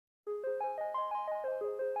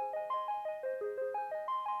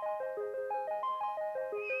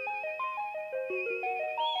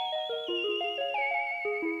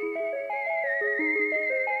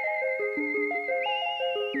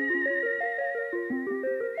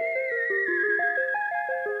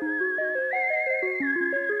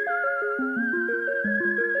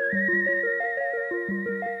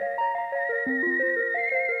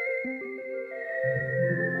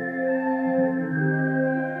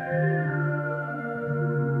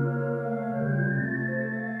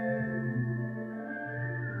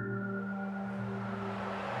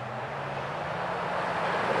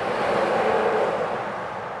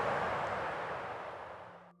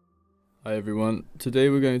everyone, today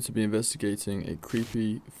we're going to be investigating a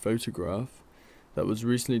creepy photograph that was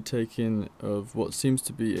recently taken of what seems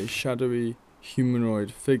to be a shadowy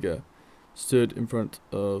humanoid figure stood in front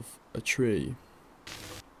of a tree.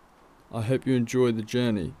 I hope you enjoy the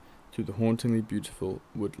journey through the hauntingly beautiful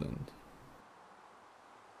woodland.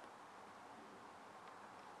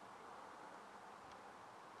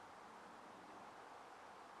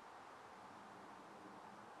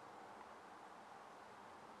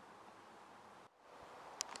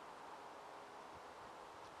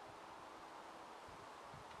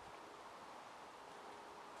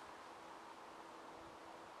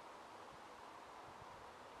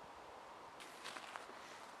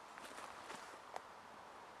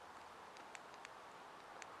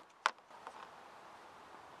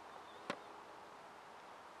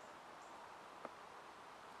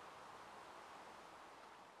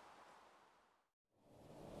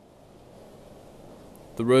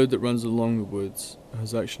 The road that runs along the woods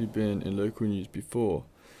has actually been in local news before.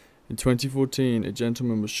 In 2014, a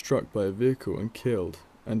gentleman was struck by a vehicle and killed,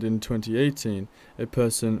 and in 2018, a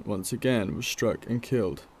person once again was struck and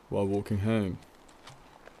killed while walking home.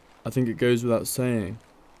 I think it goes without saying,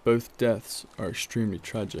 both deaths are extremely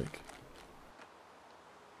tragic.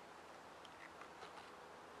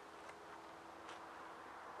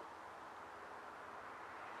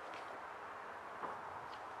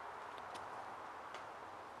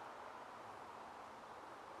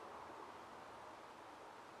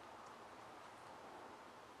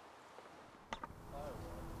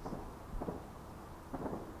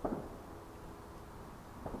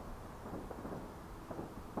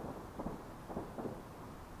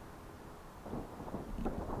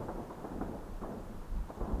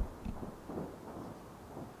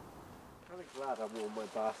 Glad I wore my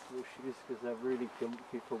basketball shoes because they're really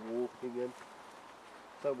comfy for walking in.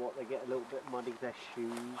 So what, they get a little bit muddy, their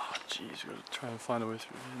shoes. Oh jeez, we've got to try and find a way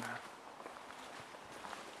through here now.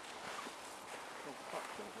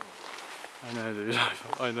 I know, dude.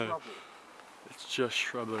 I know. Trouble. It's just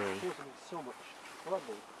shrubbery. It's causing me so much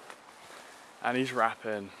trouble. And he's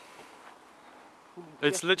rapping.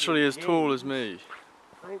 It's literally as tall as me.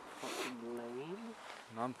 I'm fucking lame.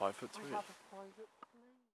 And I'm 5'3". I have a private plane.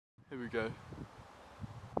 Here we go.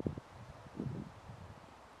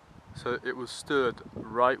 So it was stood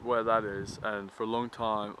right where that is, and for a long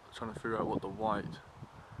time trying to figure out what the white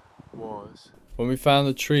was. When we found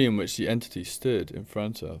the tree in which the entity stood in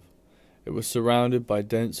front of, it was surrounded by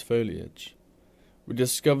dense foliage. We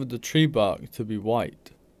discovered the tree bark to be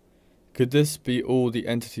white. Could this be all the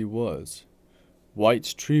entity was?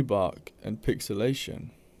 White tree bark and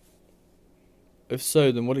pixelation? If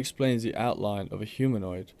so, then what explains the outline of a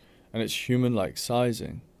humanoid and its human-like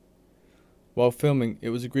sizing? While filming, it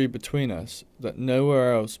was agreed between us that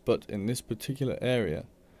nowhere else but in this particular area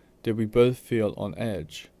did we both feel on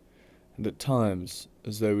edge, and at times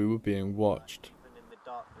as though we were being watched. And in the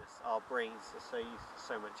darkness, our brains are so used to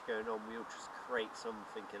so much going on, we'll just create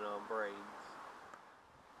something in our brains.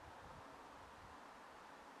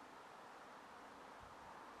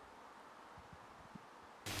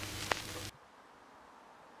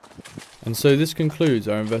 And so this concludes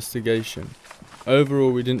our investigation.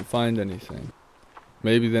 Overall, we didn't find anything.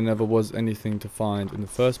 Maybe there never was anything to find in the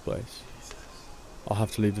first place. I'll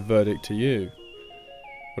have to leave the verdict to you.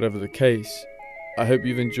 Whatever the case, I hope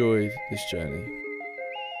you've enjoyed this journey.